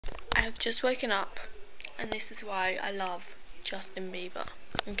I've just woken up, and this is why I love Justin Bieber.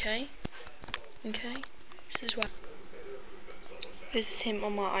 Okay? Okay? This is why. This is him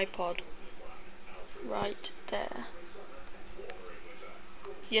on my iPod. Right there.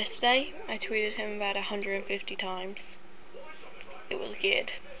 Yesterday, I tweeted him about 150 times. It was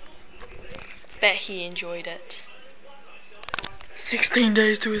good. Bet he enjoyed it. 16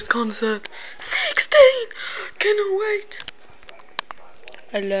 days to his concert. 16! Cannot wait.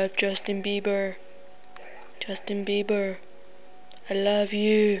 I love Justin Bieber. Justin Bieber. I love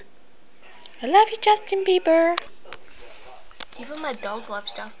you. I love you, Justin Bieber. Even my dog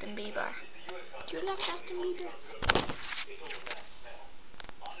loves Justin Bieber. Do you love Justin Bieber?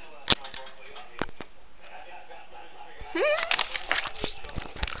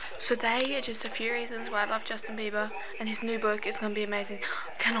 So they are just a few reasons why I love Justin Bieber, and his new book is going to be amazing.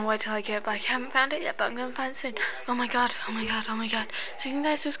 I cannot wait till I get it, but I haven't found it yet, but I'm going to find it soon. Oh my god, oh my god, oh my god. 16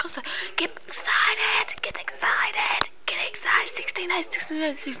 days to his concert. Get excited, get excited, get excited. 16 days, 16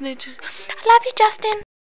 days, 16 days. I love you, Justin.